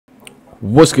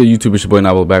What's good, YouTube? It's your boy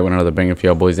Nabo back with another banger for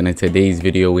y'all boys, and in today's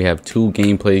video we have two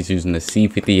gameplays using the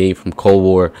C58 from Cold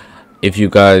War. If you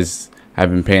guys have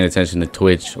been paying attention to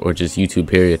Twitch or just YouTube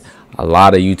period, a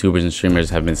lot of YouTubers and streamers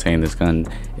have been saying this gun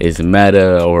is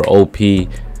meta or OP.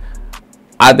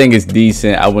 I think it's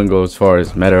decent. I wouldn't go as far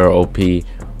as meta or OP,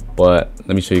 but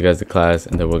let me show you guys the class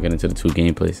and then we'll get into the two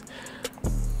gameplays.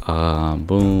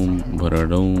 Boom,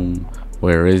 ba-da-doom.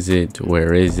 Where is it?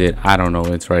 Where is it? I don't know.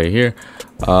 It's right here.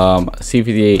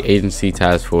 C58 Agency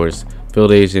Task Force,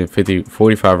 Field Agent,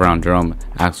 45 round drum,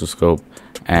 axle scope,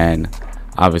 and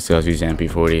obviously I was using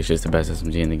MP40. It's just the best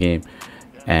SMG in the game.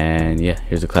 And yeah,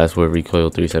 here's the class for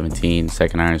recoil 317,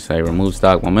 second iron sight, remove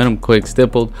stock, momentum quick,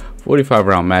 stippled, 45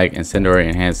 round mag, incendiary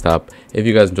and hand stop. If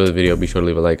you guys enjoyed the video, be sure to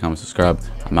leave a like, comment, subscribe.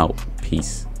 I'm out.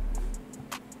 Peace.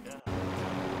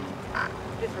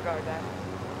 Disregard that.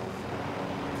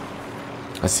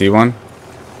 I see one.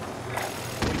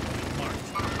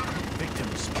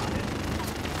 Victim spotted.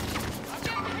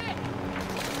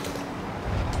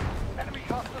 Enemy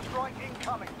cluster strike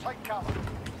incoming. Take cover.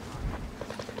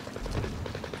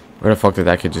 Where the fuck did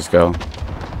that kid just go?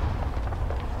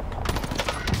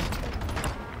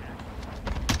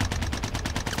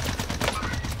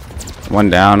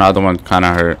 One down, the other one kind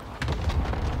of hurt.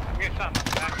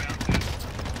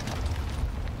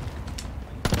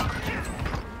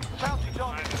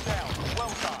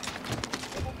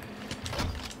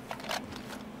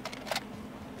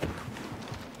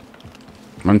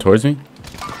 Run towards me?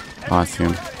 Oh, I see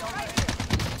him.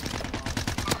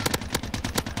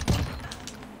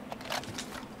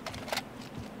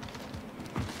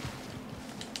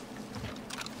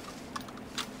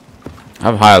 I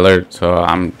have high alert, so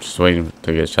I'm just waiting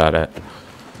to get shot at.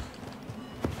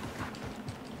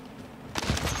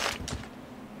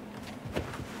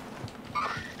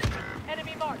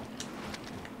 Enemy marked.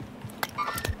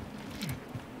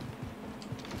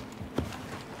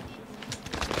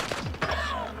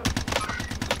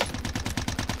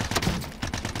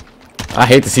 I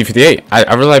hate the C58.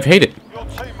 I really hate it. Your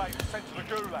teammates are sent to the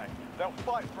gulag. They'll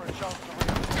fight for a chance to win.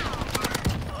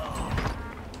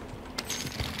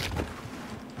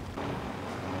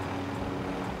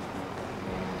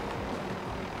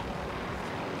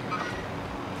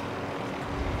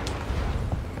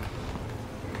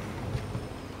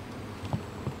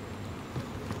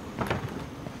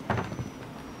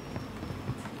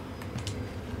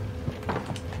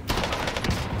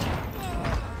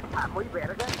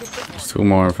 There's two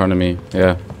more in front of me.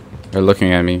 Yeah, they're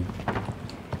looking at me.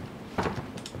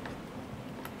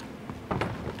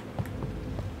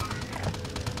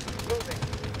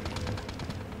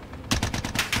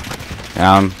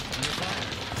 Down.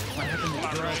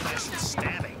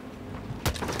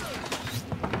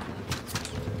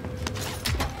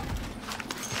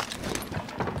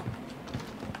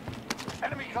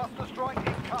 Enemy cluster strike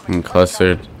incoming. I'm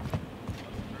clustered.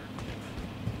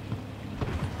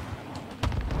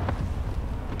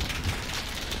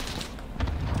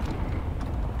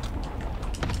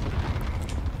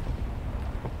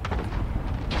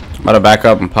 I'm about to back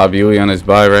up and pop Yui on his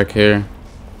buy right here.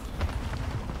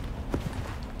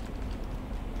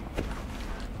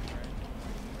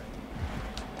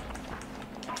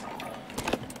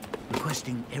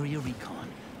 Requesting area recon.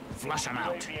 Flush them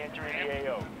out.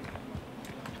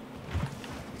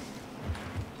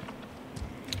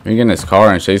 We can get in this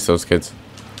car and chase those kids.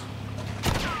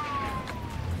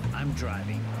 I'm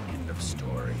driving. End of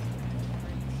story.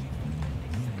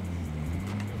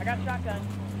 I got shotgun.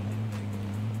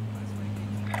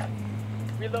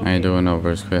 I ain't doing no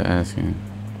verse, quit asking.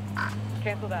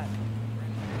 Cancel that.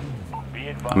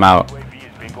 I'm out. UAV is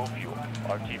bingo fuel.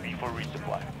 RTB for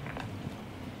resupply.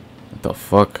 What the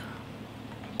fuck?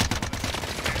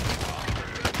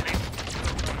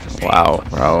 Wow,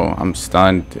 bro. I'm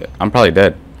stunned. I'm probably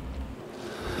dead.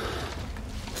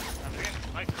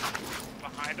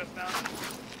 Behind us now.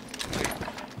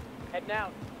 Head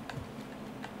down.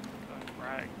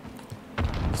 Right.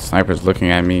 Sniper's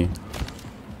looking at me.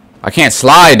 I can't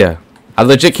slide. I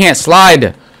legit can't slide.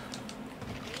 Oh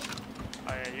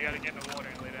yeah, you gotta get in the water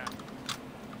and lay down.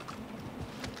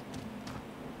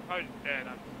 Oh, he's dead.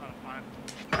 I'm fine.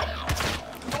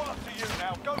 All up to you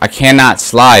now. Go. I cannot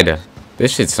slide.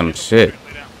 This shit's some shit.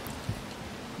 Lay down.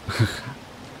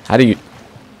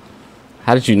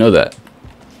 How did you know that?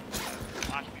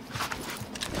 Watch me.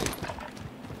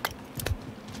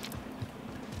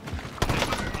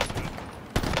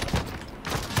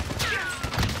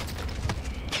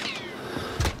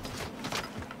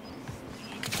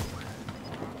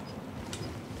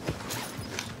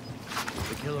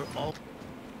 The killer all.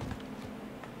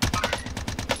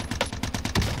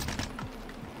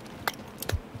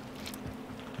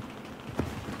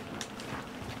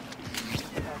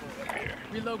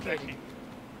 Relocating.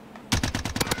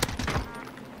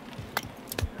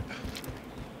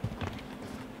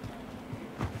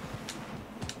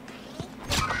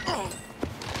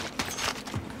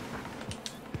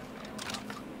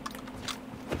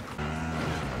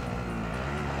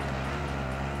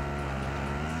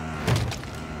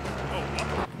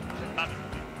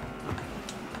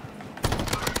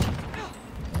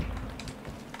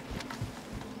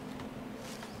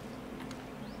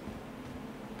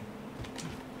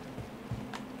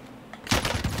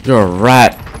 You're a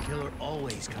rat. The killer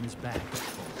always comes back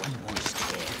for one more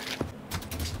stare.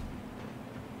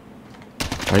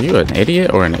 Are you an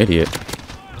idiot or an idiot?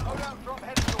 Hold out, drop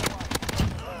headed your way.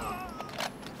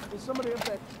 There's somebody up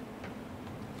there.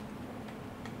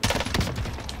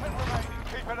 10 remaining,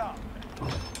 keep it up.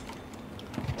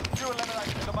 You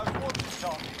eliminated the most wanted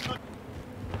target. Good.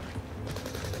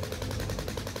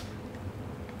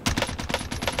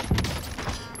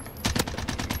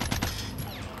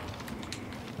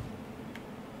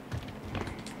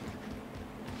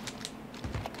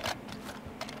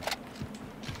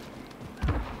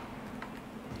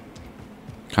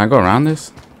 Can I go around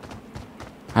this?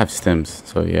 I have stims,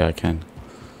 so yeah, I can.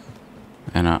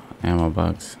 And ammo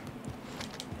box.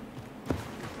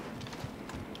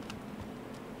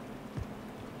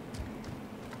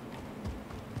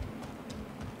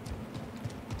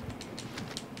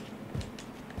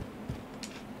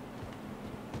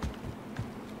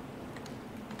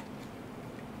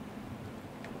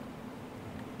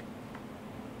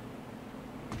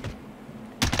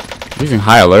 Using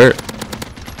high alert.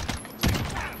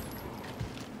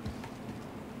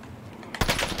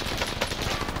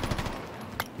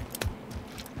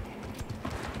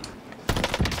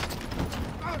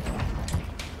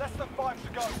 Less than 5 to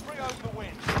go. Bring home the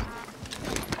win.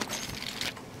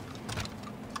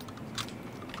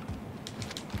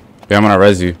 Yeah, I'm gonna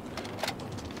res you.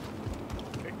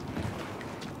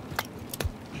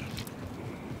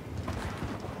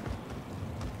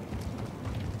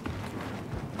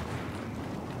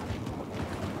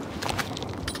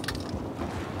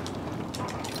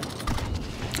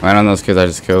 Land on those kids I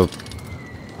just killed.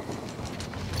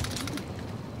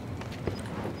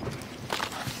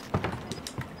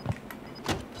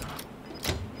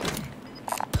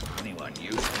 Anyone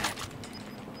use that?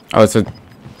 Oh, it's a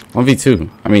 1v2.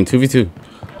 I mean 2v2.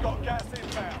 Got gas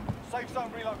inbound. Safe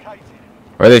zone relocated.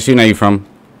 Where are they shooting at you from?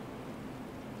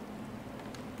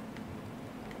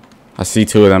 I see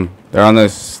two of them. They're on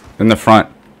this in the front.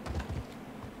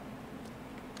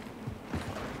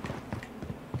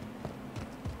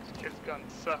 This kid's gun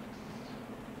sucks.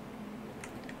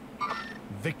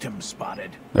 Victim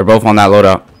spotted. They're both on that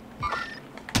loadout.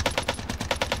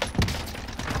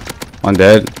 One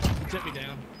dead. Set me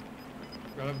down.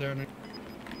 Right up there. You're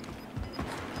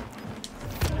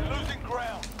losing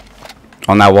ground.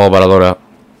 On that wall by the loadout.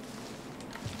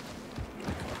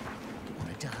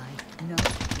 Wanna die? No.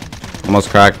 Almost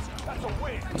cracked. That's a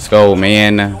win. Let's go,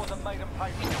 man. Wasn't made and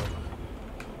paid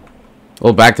for.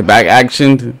 Oh, back-to-back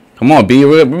action. Come on, B.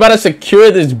 We're about to secure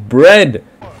this bread.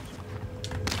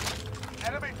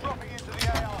 Enemy dropping into the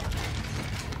AR.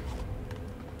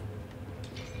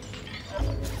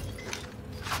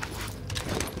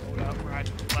 Hold up, right,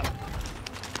 left.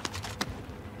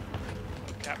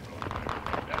 Cap.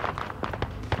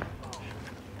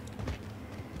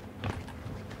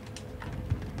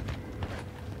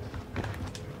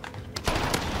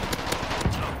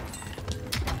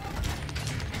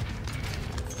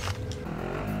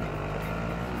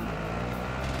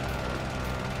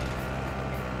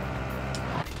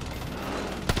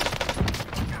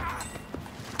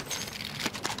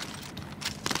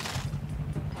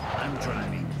 I'm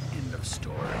driving. End of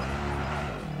story.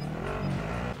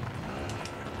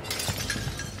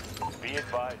 Be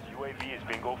advised, UAV is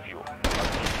bingo fuel.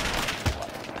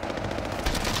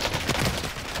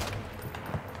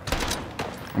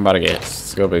 I'm about to get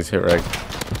scope base hit right.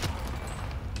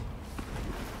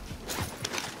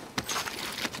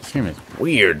 This game is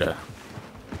weird. UAV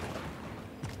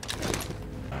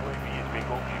is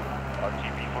bingo fuel.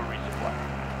 RTB for resupply.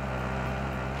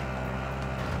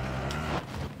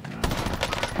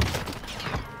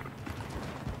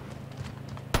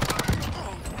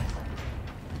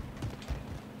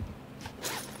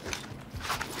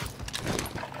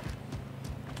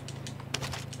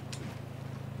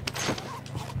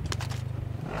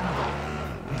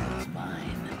 It's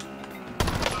mine.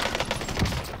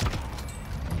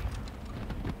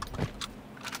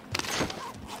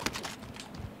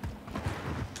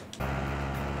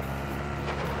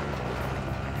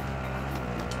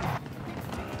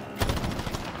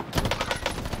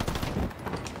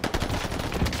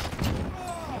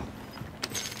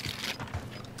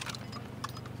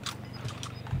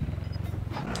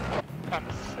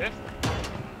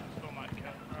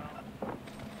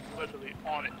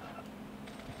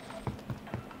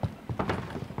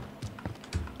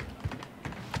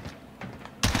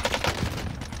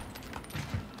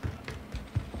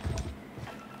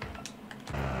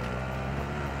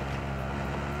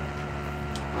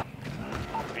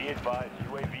 advised,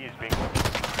 UAV is being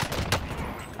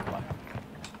resupply.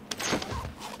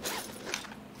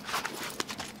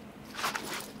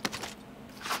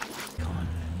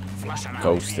 Flush 'em out.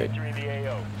 Ghosted. Entering the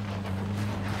AO.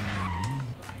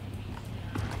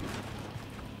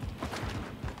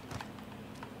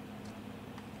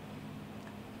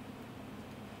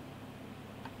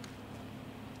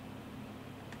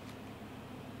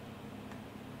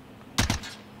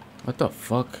 What the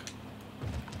fuck?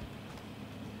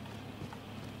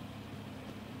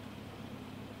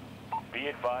 Be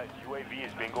advised, UAV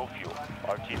is bingo fuel.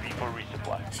 RTB for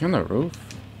resupply. Is he on the roof?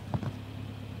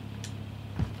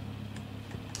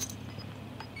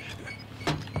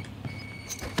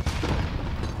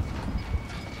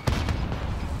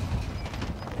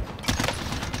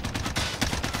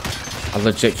 I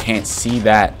legit can't see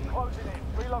that. Closing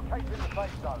in. Relocating the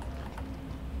safe zone.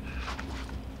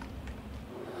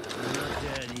 Not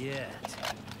dead yet.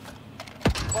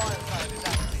 Fire sale is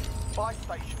active. Buy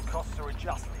station costs are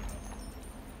adjusted.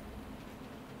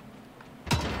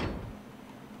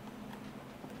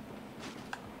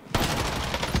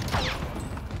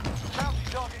 Bounty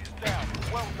target is down.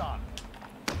 Well done.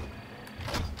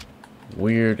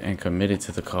 Weird and committed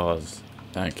to the cause.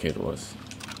 That kid was.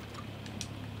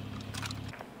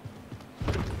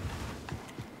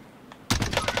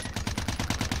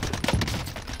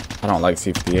 I don't like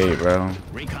C58, bro.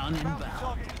 Recon inbound.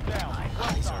 Target is down. My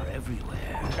eyes are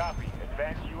everywhere. Copy.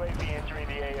 Advanced UAV entering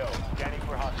the AO. Scanning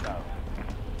for hostiles.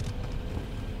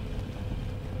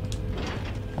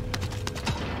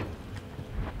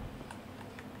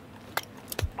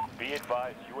 Be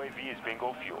advised, UAV is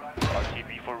bingo fuel.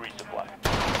 RTB for resupply.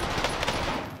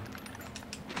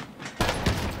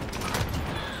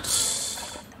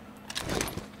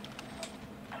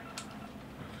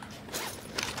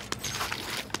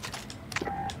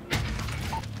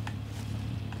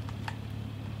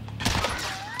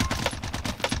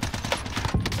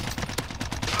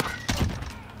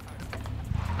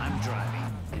 I'm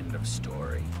driving. End of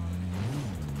story.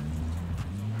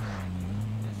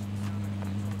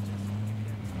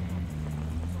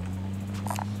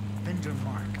 Vendor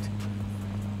marked.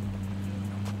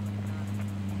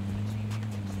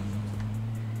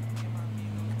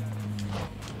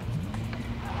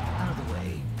 Out of the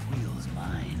way. Wheels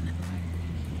mine.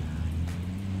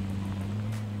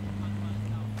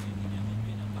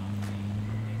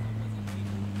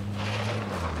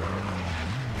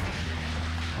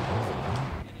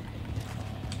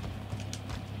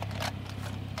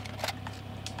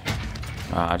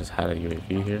 I just had a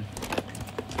UAV here.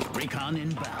 Recon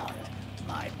inbound.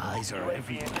 My eyes are UAV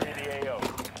everywhere. entering the AO.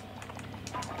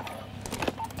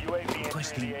 UAV entering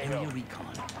Requesting the area AO.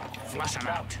 recon. Flush 'em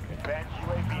out. Advanced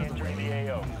UAV entering the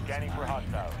AO. Scanning for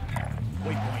hostiles.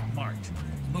 Waypoint marked.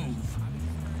 Move.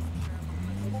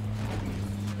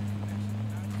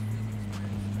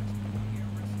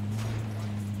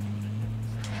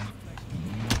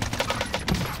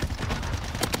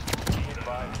 Be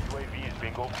advised, UAV is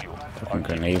bingo fuel. Fucking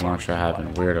grenade launcher having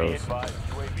Be weirdos. advised,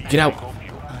 UAV Get is out. bingo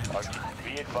fuel.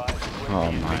 Be advised, UAV Oh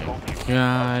is my bingo fuel.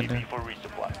 God. RTB for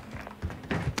resupply.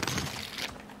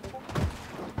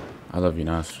 I love you,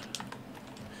 Nas.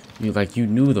 You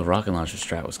knew the rocket launcher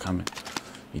strat was coming.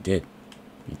 You did.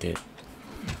 You did.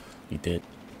 You did.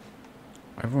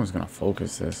 Everyone's gonna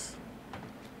focus this.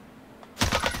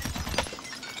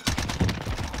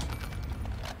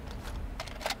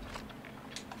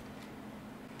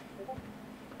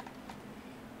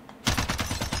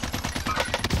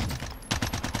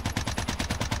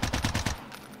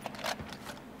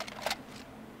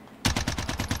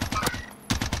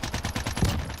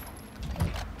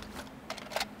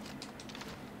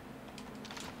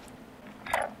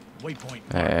 Waypoint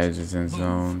That edge is in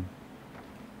zone.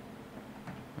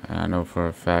 And I know for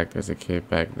a fact there's a kid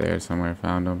back there somewhere.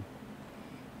 Found him.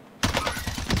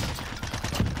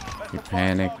 He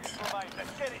panicked.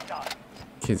 Let's get it done.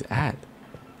 Kid's at.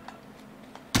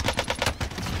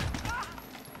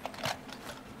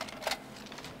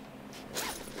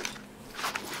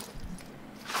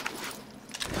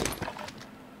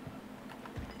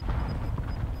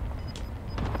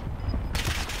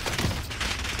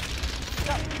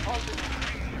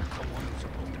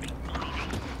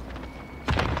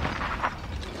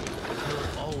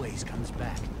 It always comes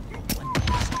back. One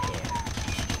last care.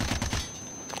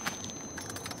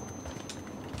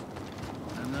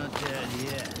 I'm not dead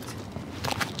yet.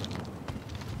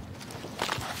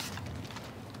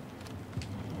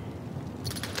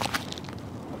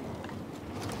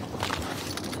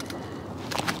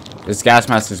 This gas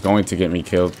mask is going to get me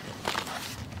killed.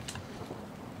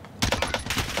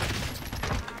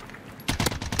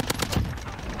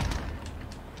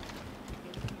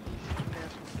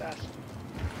 Fast.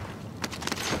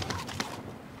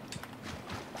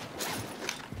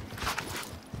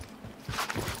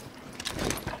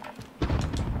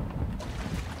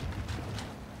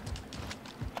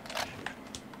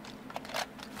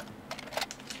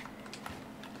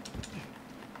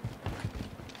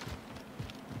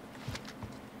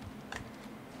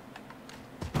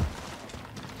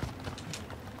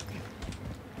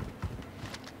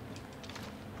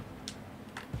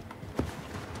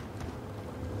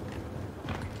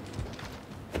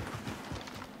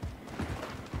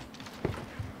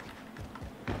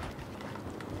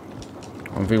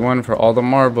 1v1 for all the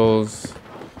marbles.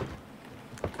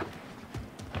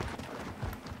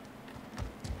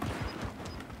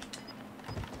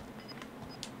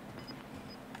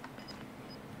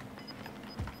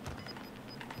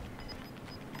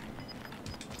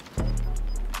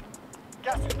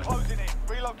 Gas is closing in.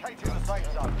 Relocating the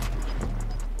safe zone.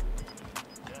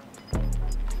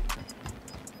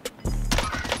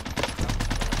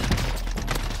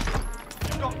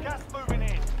 You've got gas moving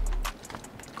in.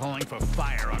 Calling for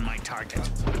fire on my target.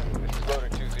 This is loader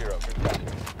 2-0. Good copy.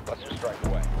 Cluster strike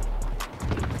away.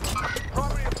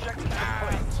 Primary objective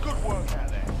complete. Good work out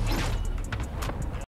there.